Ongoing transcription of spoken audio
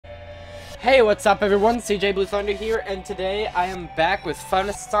Hey, what's up everyone? CJ BlueThunder here, and today I am back with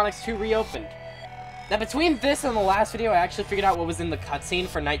FNaF 2 Reopened. Now, between this and the last video, I actually figured out what was in the cutscene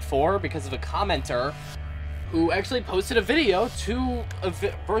for Night 4 because of a commenter who actually posted a video to a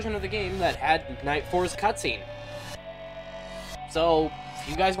version of the game that had Night 4's cutscene. So, if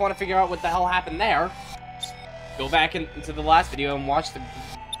you guys want to figure out what the hell happened there, go back into the last video and watch the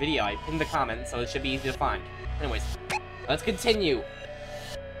video. I pinned the comment, so it should be easy to find. Anyways, let's continue.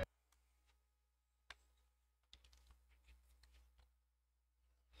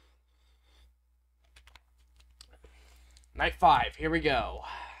 Night 5, here we go.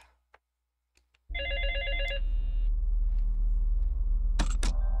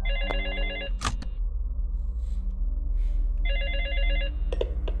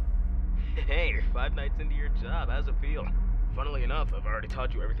 Hey, you're 5 nights into your job. How's it feel? Funnily enough, I've already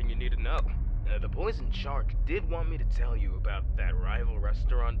taught you everything you need to know. The boys in charge did want me to tell you about that rival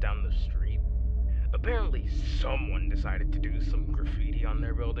restaurant down the street. Apparently, someone decided to do some graffiti on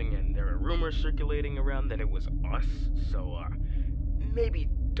their building, and there are rumors circulating around that it was us, so, maybe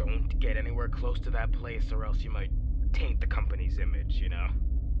don't get anywhere close to that place, or else you might taint the company's image, you know?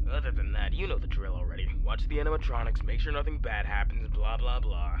 Other than that, you know the drill already. Watch the animatronics, make sure nothing bad happens, blah blah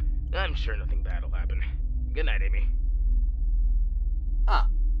blah. I'm sure nothing bad will happen. Good night, Amy. Ah.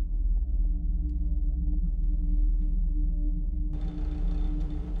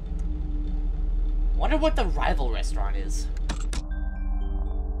 Wonder what the rival restaurant is.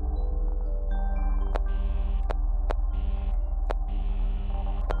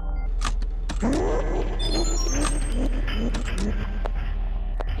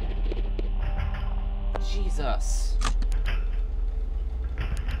 Jesus.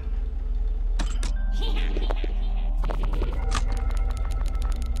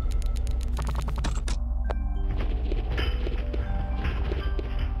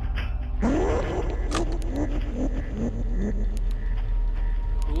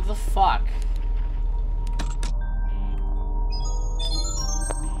 Who the fuck?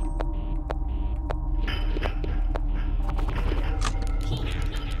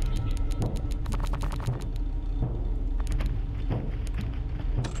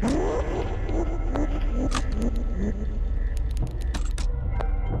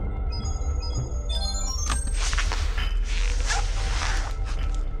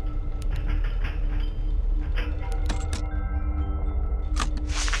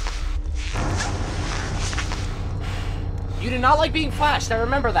 You do not like being flashed, I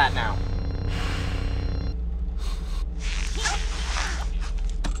remember that now.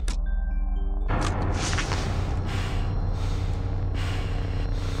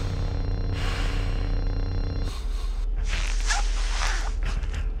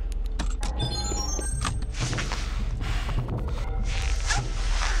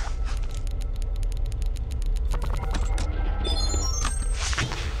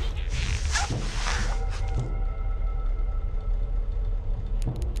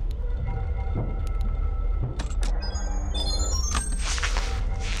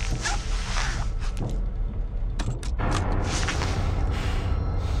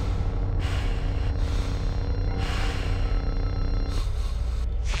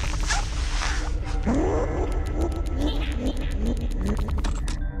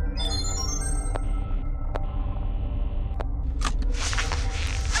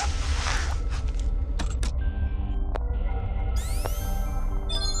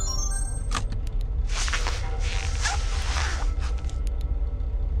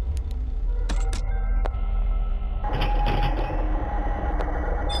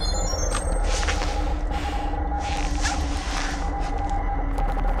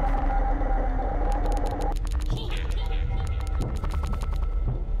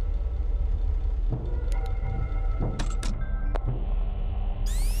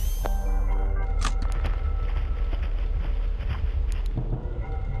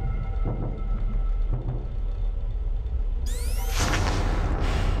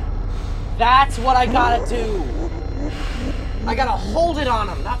 That's what I gotta do. I gotta hold it on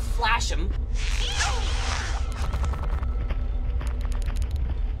him, not flash him.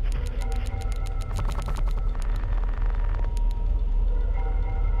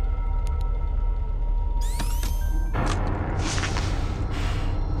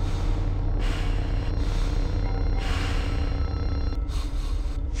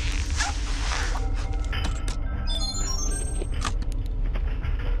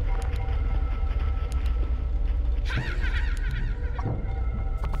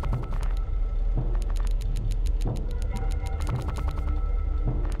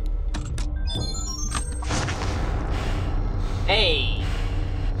 Hey!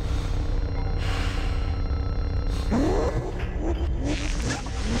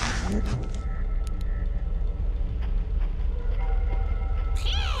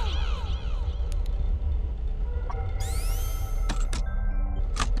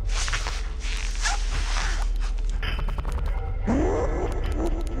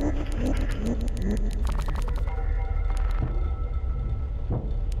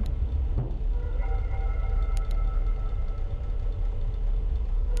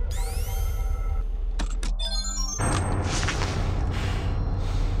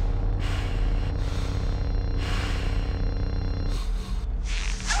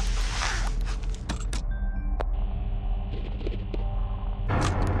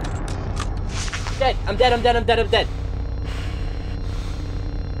 dead. I'm dead, I'm dead, I'm dead, I'm dead.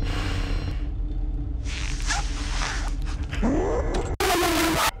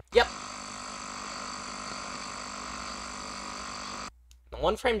 Yep. The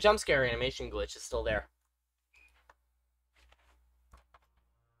one-frame jump scare animation glitch is still there.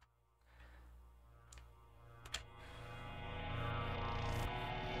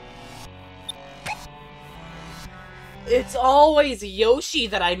 It's always Yoshi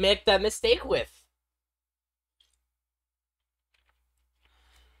that I make that mistake with.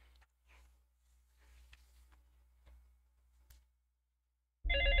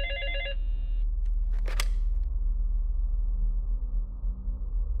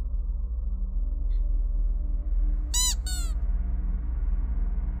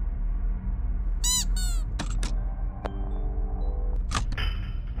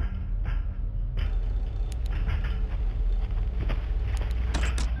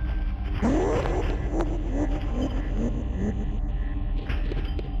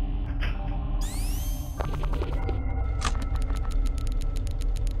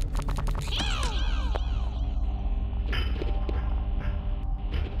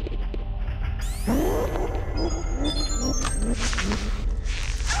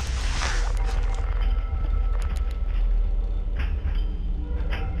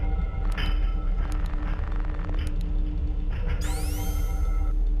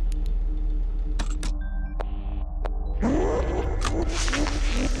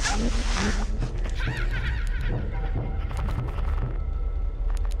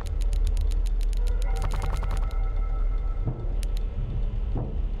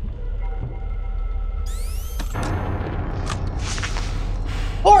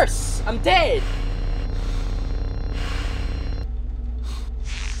 Horse! I'm dead!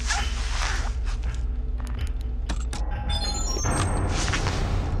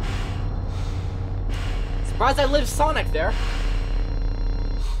 Surprised I lived Sonic there.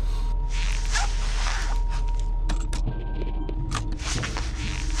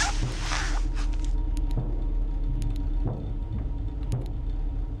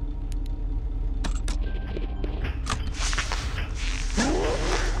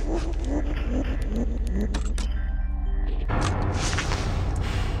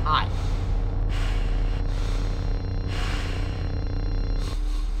 Hi.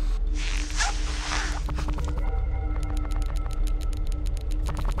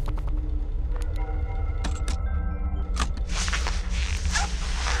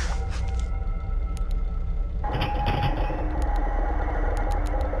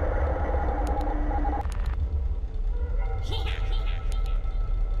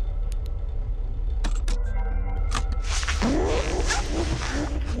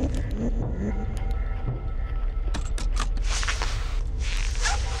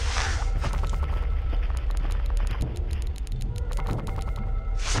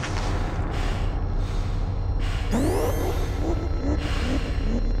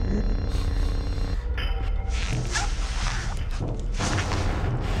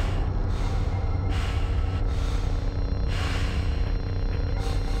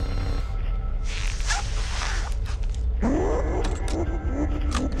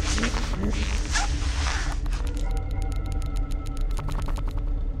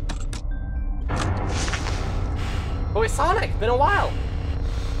 Boy, Sonic, been a while.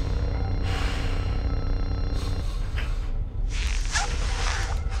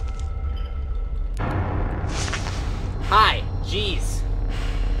 Hi, jeez.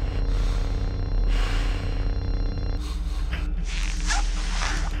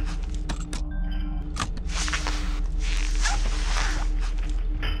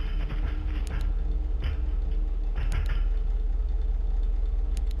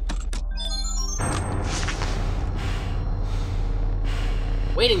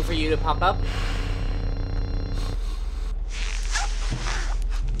 Waiting for you to pop up.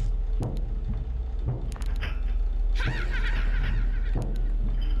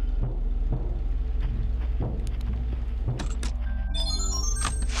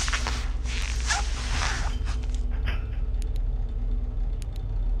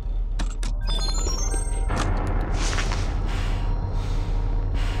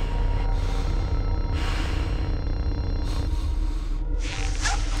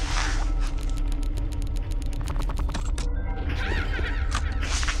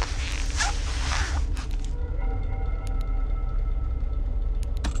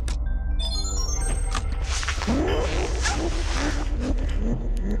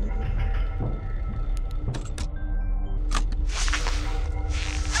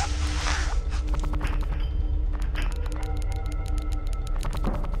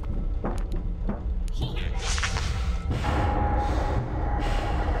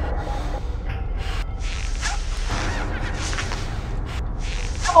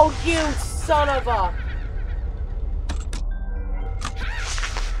 Oh, you son of a...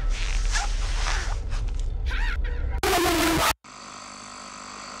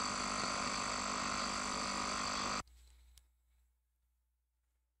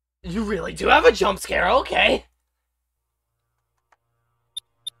 You really do have a jump scare, okay.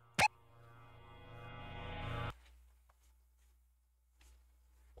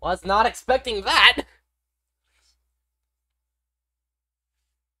 Was not expecting that.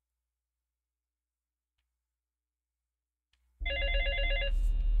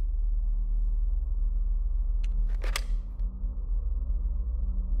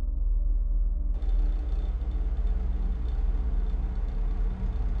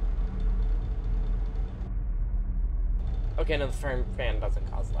 Okay, no, the fan doesn't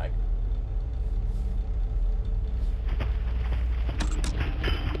cause lag.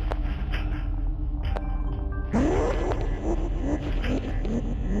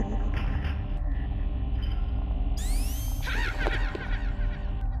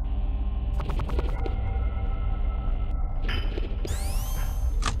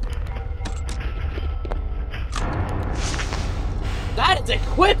 That is a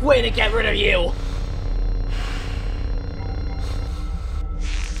quick way to get rid of you!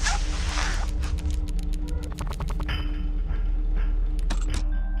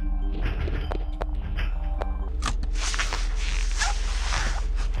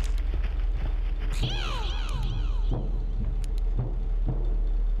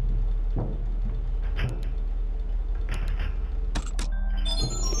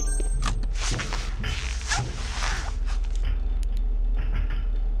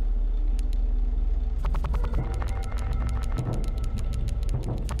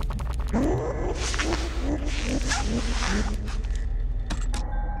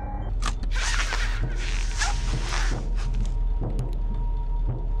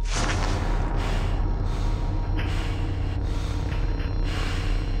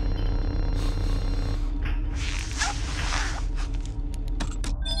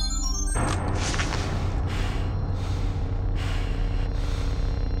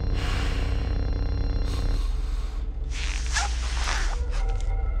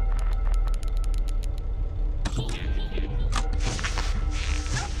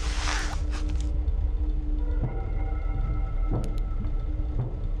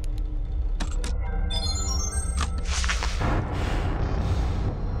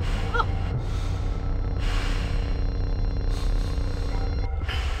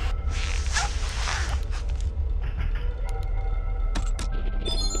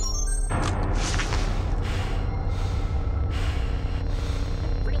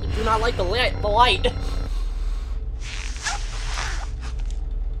 Do not like the light.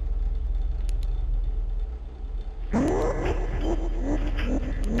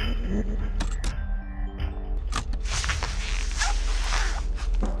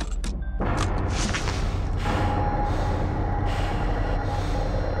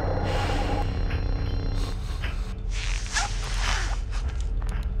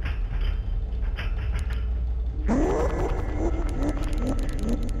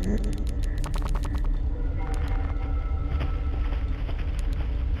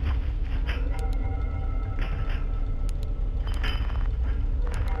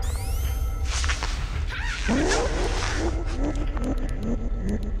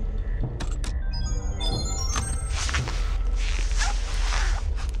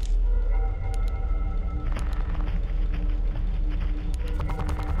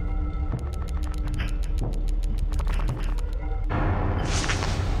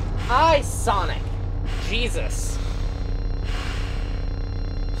 Hi, Sonic. Jesus.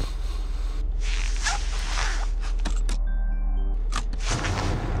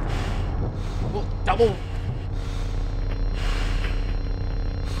 Well, double.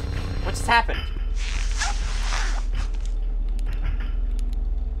 What just happened?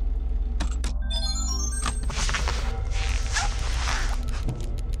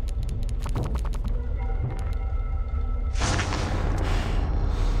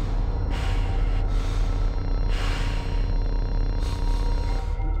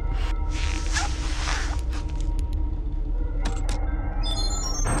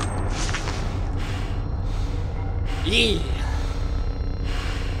 Yeah.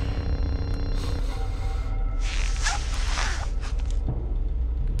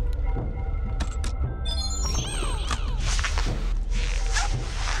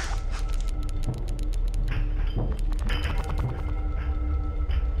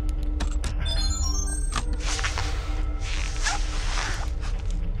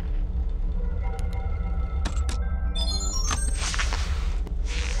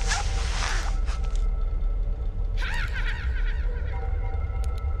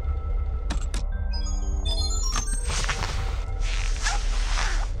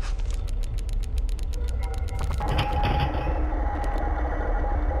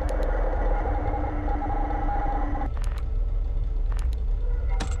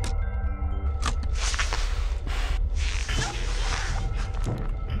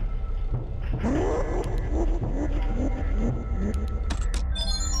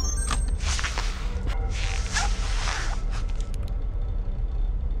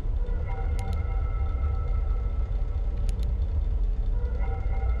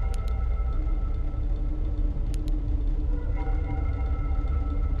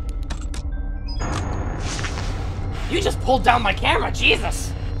 You just pulled down my camera,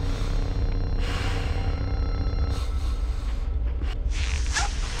 Jesus!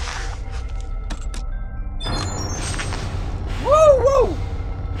 Woo, woo!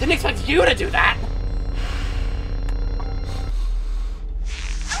 Didn't expect you to do that!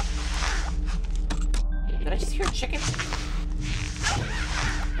 Did I just hear a chicken?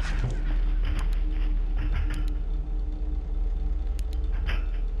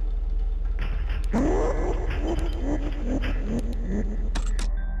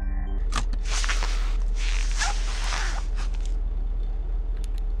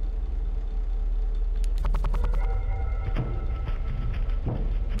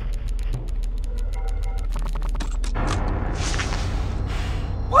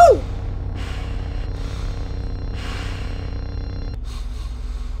 Woo!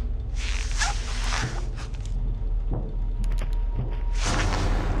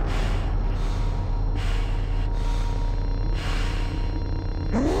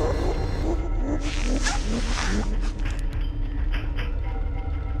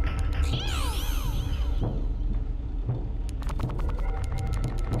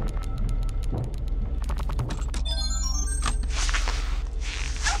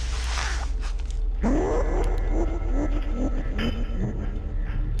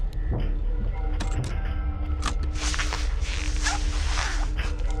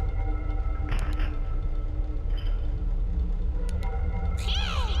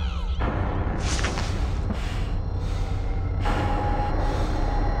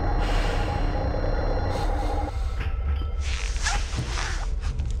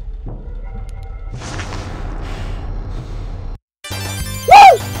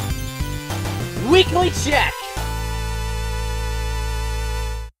 Weekly check!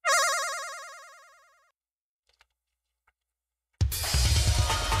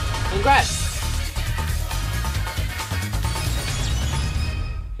 Congrats!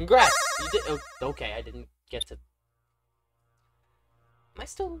 Congrats! You did. Oh, okay, I didn't get to. Am I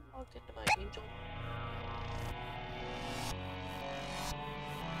still logged into my Angel?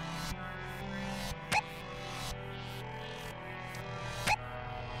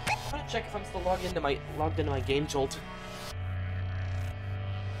 I'm gonna check if I'm still logged into my Game Jolt.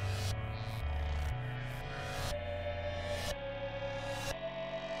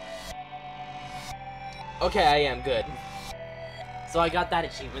 Okay, I am good. So I got that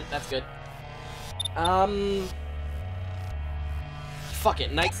achievement. That's good. Fuck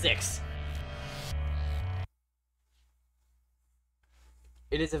it. Night 6.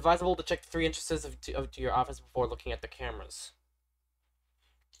 It is advisable to check the 3 entrances to your office before looking at the cameras.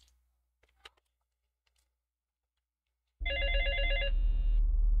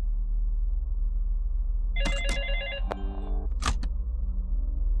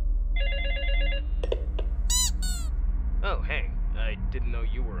 Oh, hey, I didn't know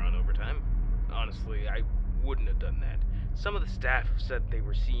you were on overtime. Honestly, I wouldn't have done that. Some of the staff said they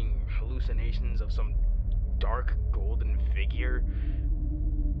were seeing hallucinations of some dark golden figure.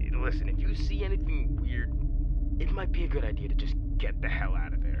 Listen, if you see anything weird, it might be a good idea to just get the hell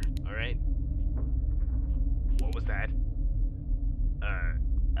out of there, alright? What was that?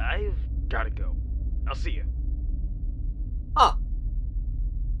 I've gotta go. I'll see you. Huh.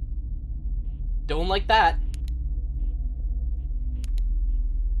 Don't like that.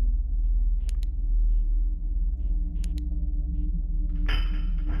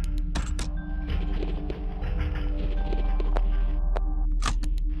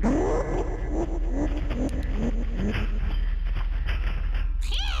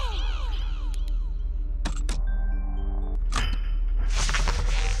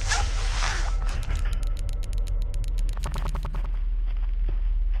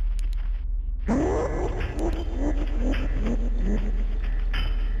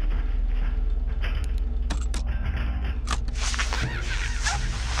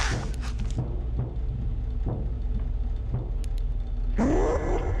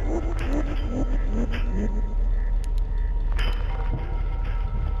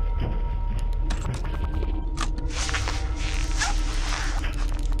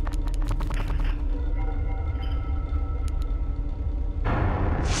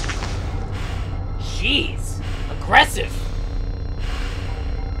 Jeez, aggressive.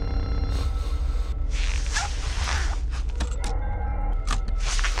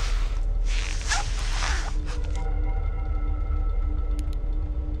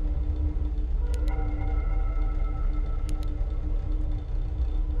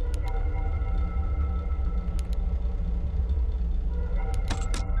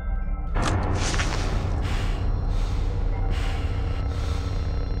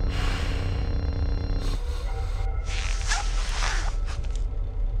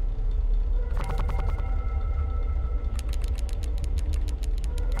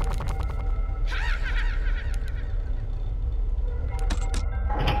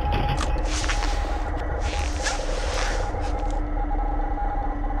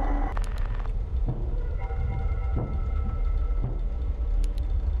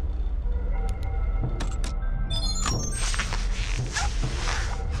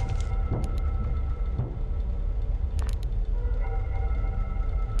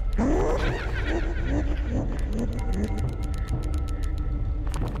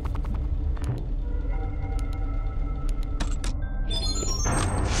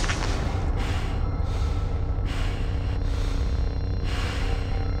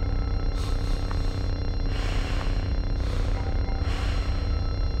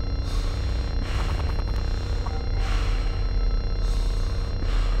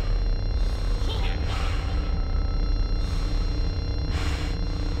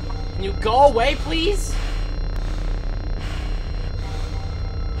 Can you go away, please?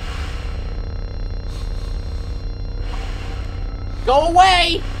 Go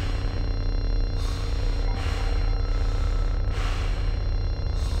away!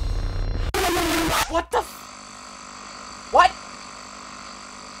 What the f- What?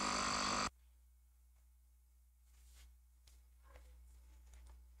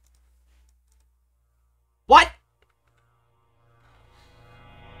 What?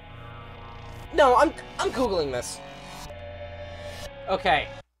 No, I'm Googling this. Okay.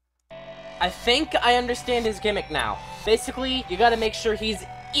 I think I understand his gimmick now. Basically, you gotta make sure he's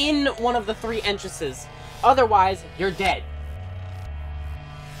in one of the 3 entrances. Otherwise, you're dead.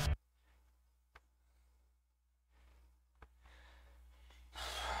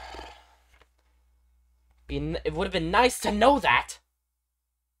 It would have been nice to know that.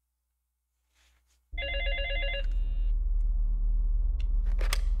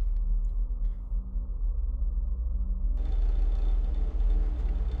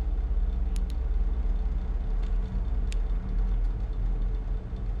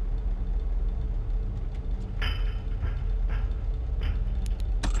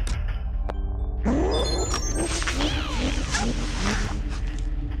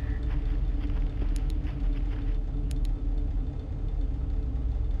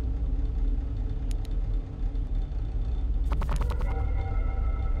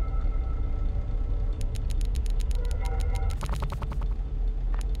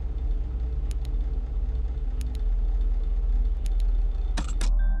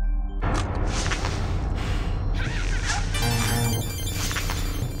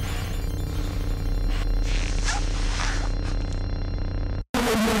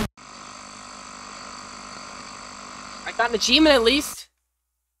 I got an achievement at least.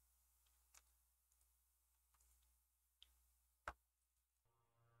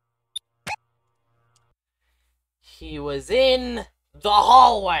 He was in the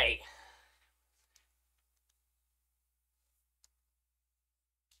hallway.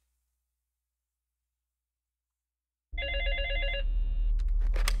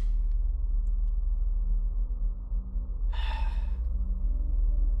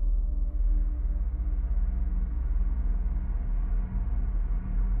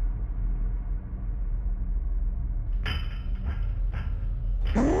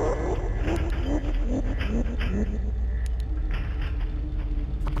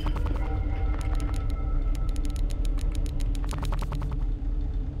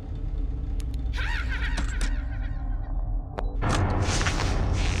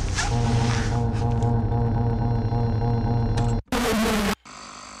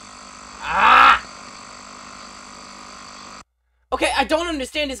 Okay, I don't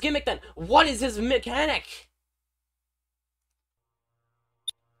understand his gimmick then. What is his mechanic?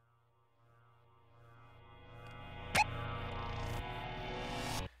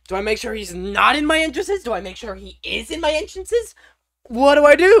 Do I make sure he's not in my entrances? Do I make sure he is in my entrances? What do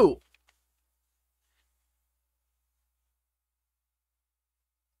I do?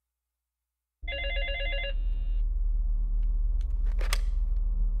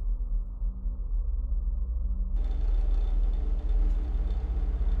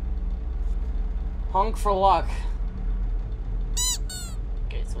 Honk for luck.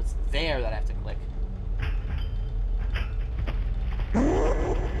 Okay, so it's there that I have to click.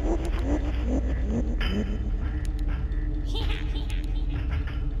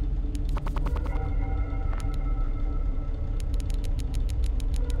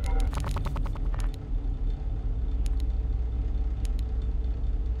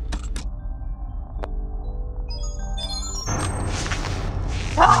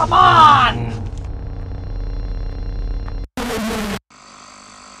 Come on!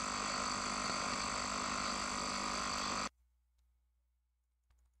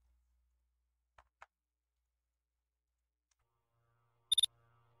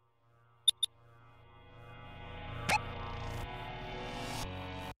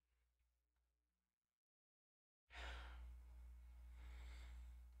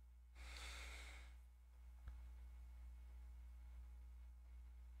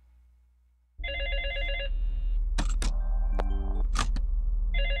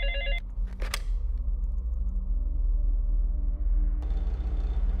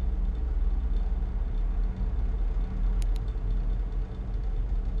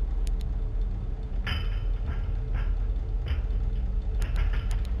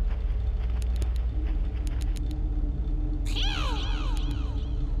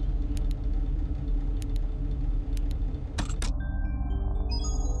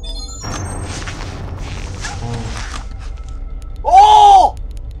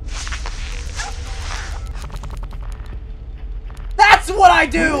 That's what I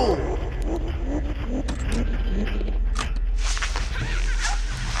do!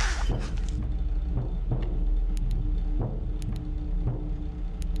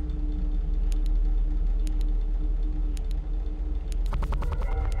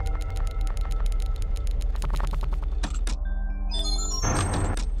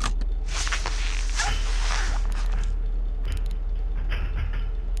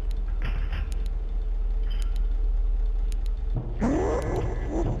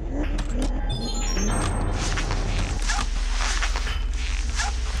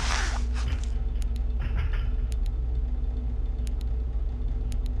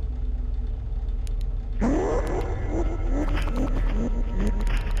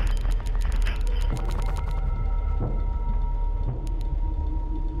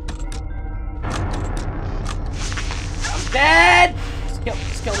 Dead! Just kill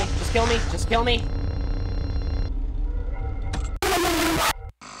me. Just kill me. Just kill me. I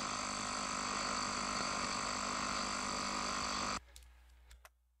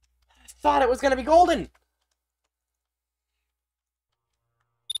thought it was gonna be golden.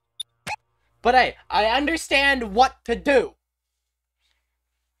 But hey, I understand what to do.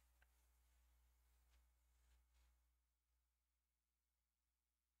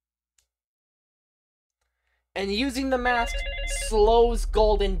 And using the mask slows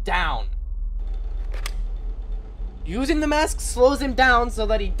Golden down. Using the mask slows him down so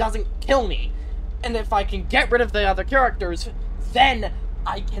that he doesn't kill me. And if I can get rid of the other characters, then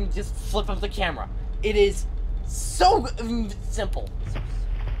I can just flip up the camera. It is so simple.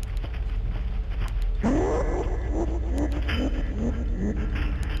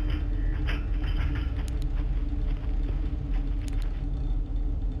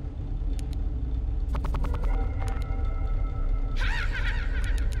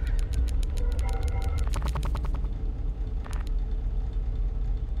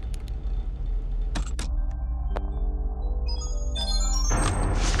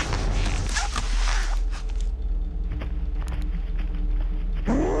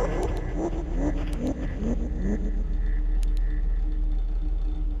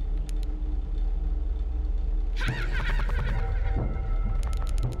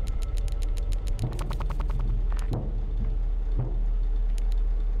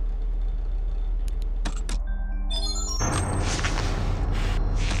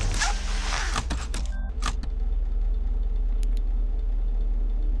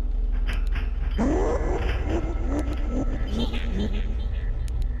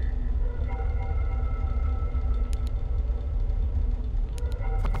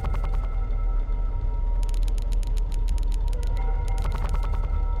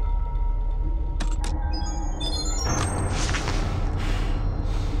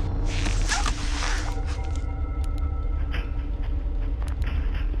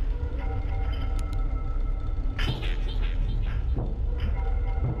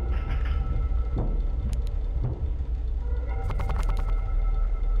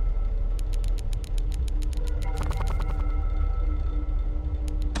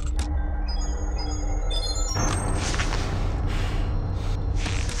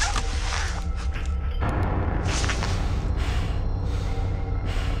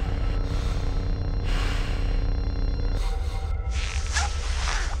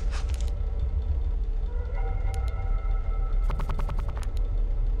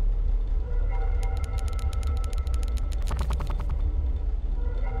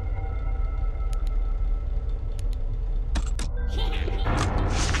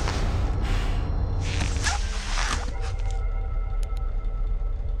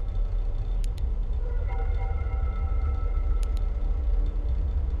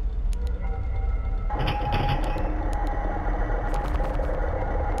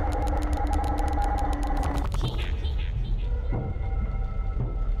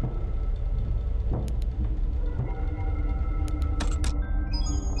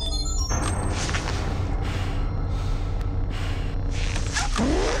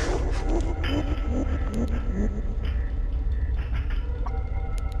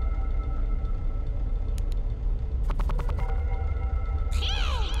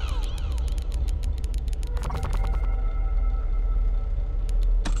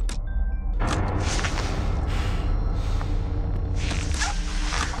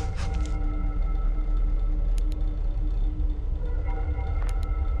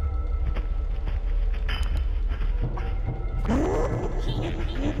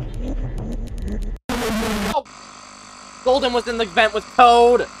 Golden was in the vent with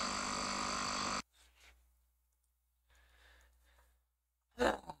Toad.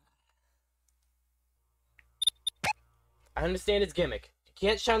 I understand his gimmick. You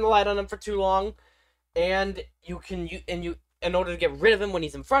can't shine the light on him for too long, and in order to get rid of him when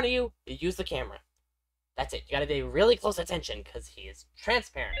he's in front of you, you use the camera. That's it. You gotta pay really close attention, because he is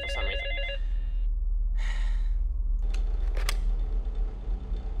transparent for some reason.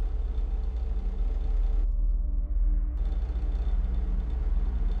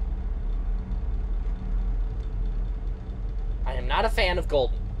 I am not a fan of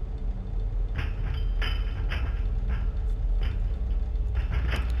Golden.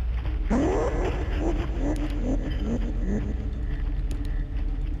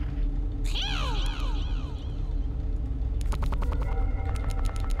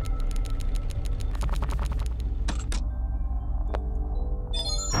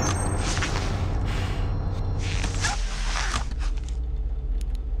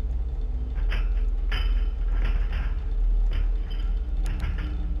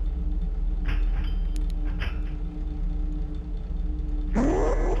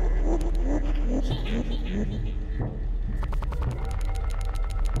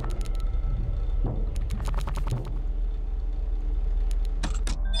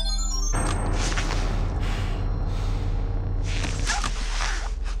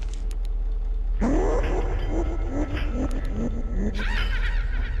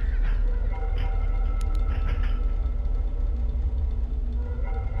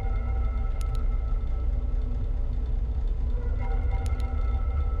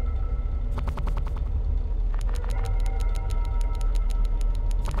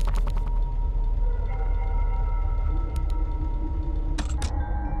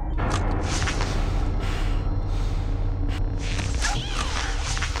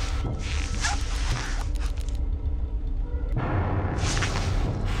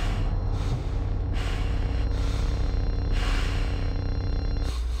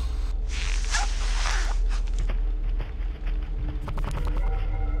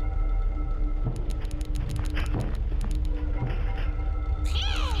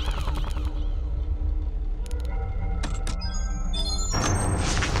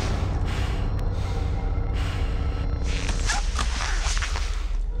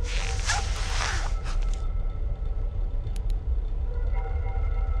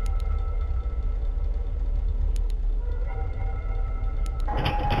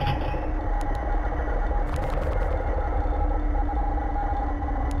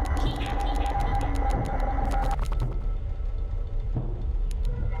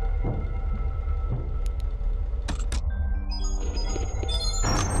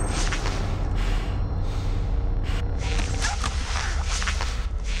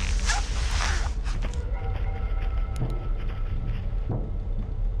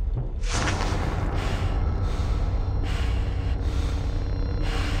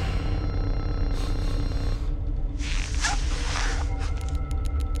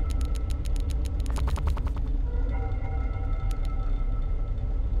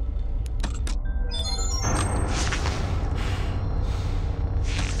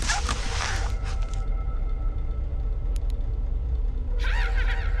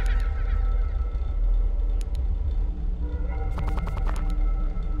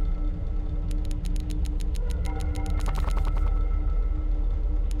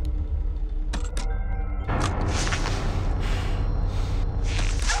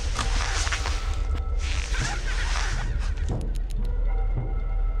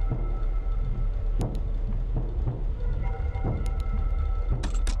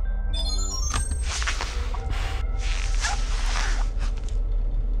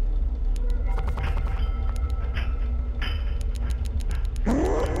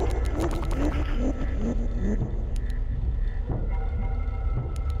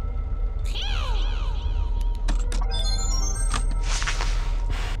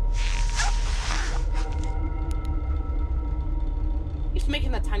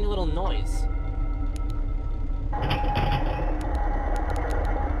 Making that tiny little noise.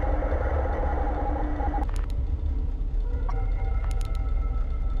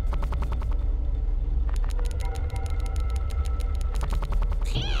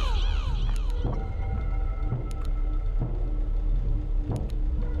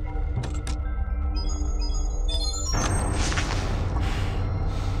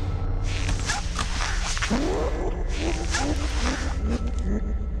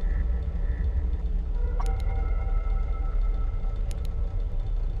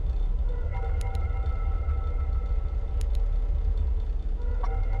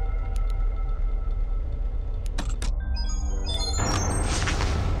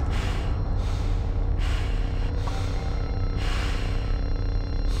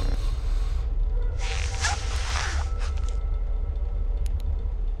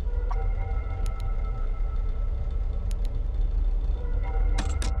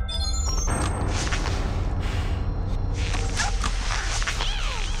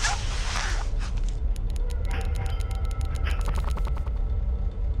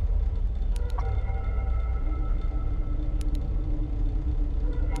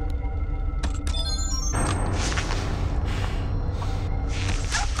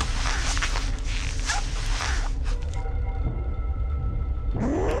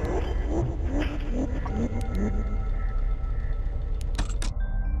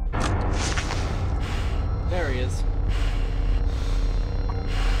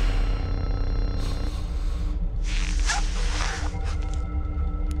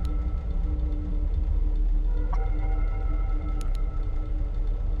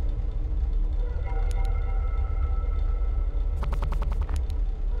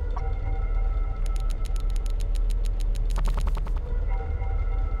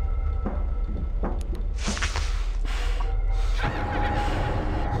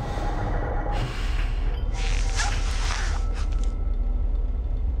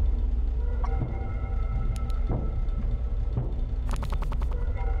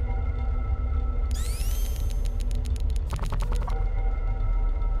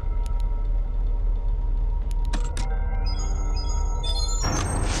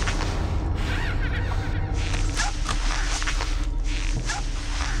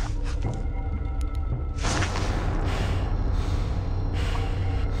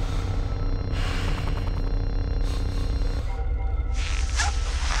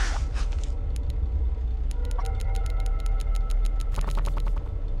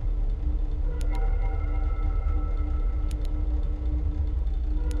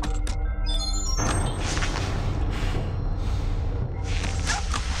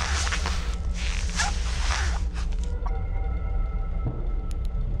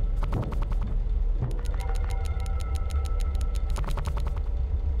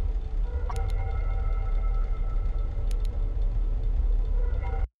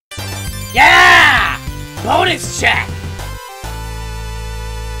 bonus check!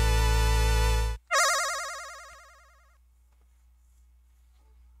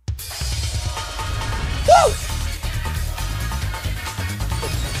 Woo!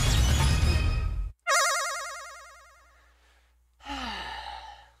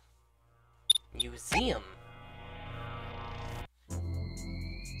 Museum.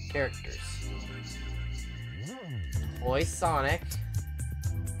 Characters. Toy Sonic.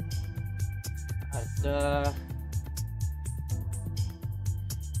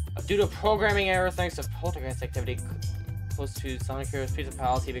 Due to a programming error, thanks to poltergeist activity close to Sonic Hero's Pizza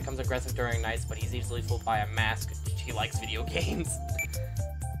Palace, he becomes aggressive during nights, but he's easily fooled by a mask. He likes video games.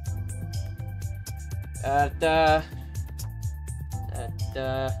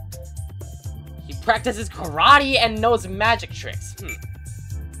 He practices karate and knows magic tricks.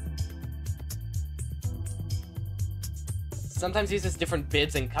 Sometimes uses different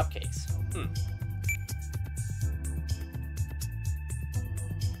bids and cupcakes.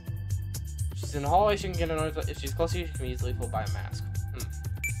 She's in the hallway, she can get annoyed, but if she's close to you, she can be easily fooled by a mask.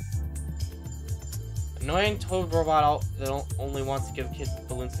 Annoying toad robot that only wants to give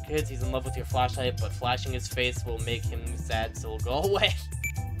balloons to kids. He's in love with your flashlight, but flashing his face will make him sad, so it'll go away.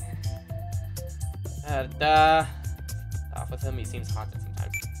 Off with him, he seems haunted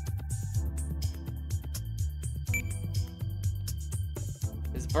sometimes.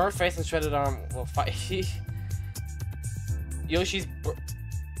 His burnt face and shredded arm will fight.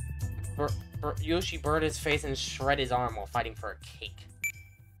 Yoshi burned his face and shred his arm while fighting for a cake.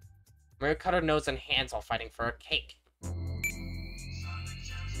 Mario cut her nose and hands while fighting for a cake.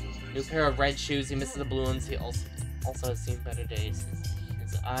 New pair of red shoes. He misses the balloons. He also has seen better days.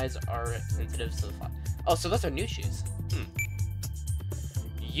 His eyes are sensitive to the fire. Oh, so those are new shoes.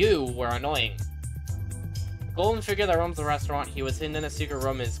 You were annoying. The golden figure that roams the restaurant. He was hidden in a secret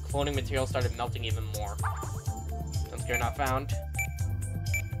room. His cloning material started melting even more. Jump scare not found.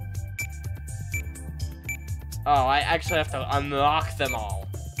 Oh, I actually have to unlock them all.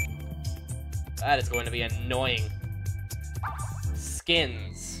 That is going to be annoying.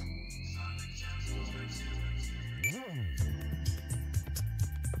 Skins.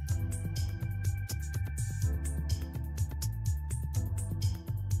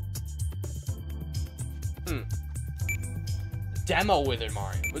 Demo Withered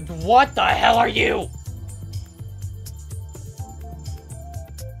Mario. What the hell are you?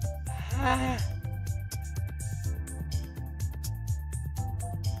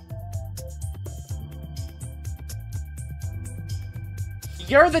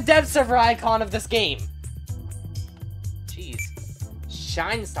 You're the dev server icon of this game. Jeez.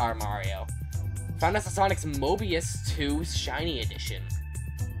 Shine Star Mario. FNaS Sonic's Mobius 2 Shiny Edition.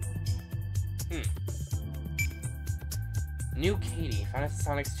 New Katie. FNaS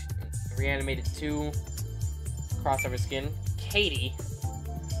Sonic's Reanimated 2 crossover skin. Katie.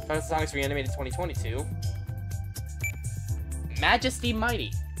 FNaS Sonic's Reanimated 2022. Majesty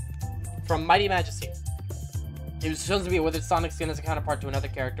Mighty. From Mighty Majesty. It was chosen to be a Withered Sonic skin as a counterpart to another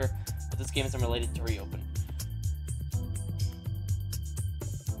character, but this game isn't related to Reopen.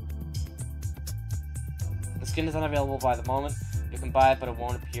 The skin is unavailable by the moment. You can buy it, but it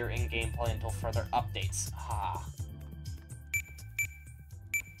won't appear in gameplay until further updates. Ha.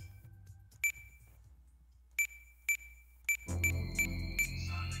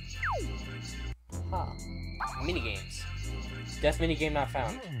 Minigames. Death minigame not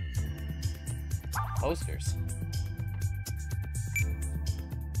found. Posters.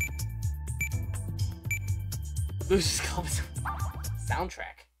 Booster's Club's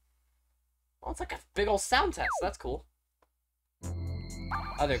soundtrack. Oh, it's like a big old sound test. That's cool.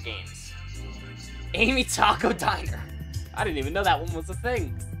 Other games. Amy Taco Diner. I didn't even know that one was a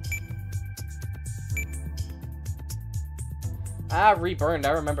thing. Ah, Reburned.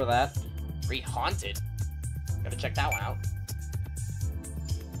 I remember that. Rehaunted. Gotta check that one out.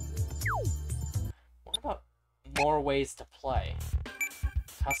 What about more ways to play?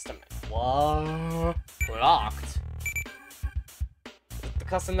 Custom. What? Locked. The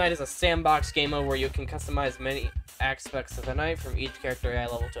Custom Night is a sandbox game mode where you can customize many aspects of the night, from each character AI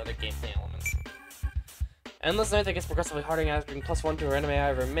level to other gameplay elements. Endless Night that gets progressively harder, adding +1 to random AI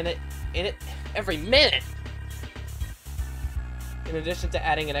every minute. Every minute! In addition to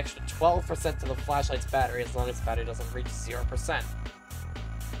adding an extra 12% to the flashlight's battery as long as the battery doesn't reach 0%.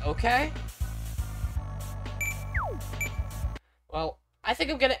 Okay? Well, I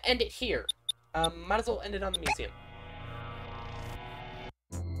think I'm gonna end it here. Might as well end it on the museum.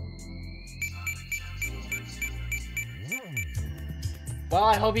 Well,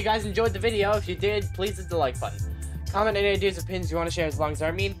 I hope you guys enjoyed the video. If you did, please hit the like button. Comment any ideas or opinions you want to share as long as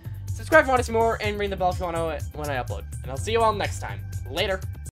they're mean. Subscribe if you want to see more, and ring the bell if you want to know it when I upload. And I'll see you all next time. Later.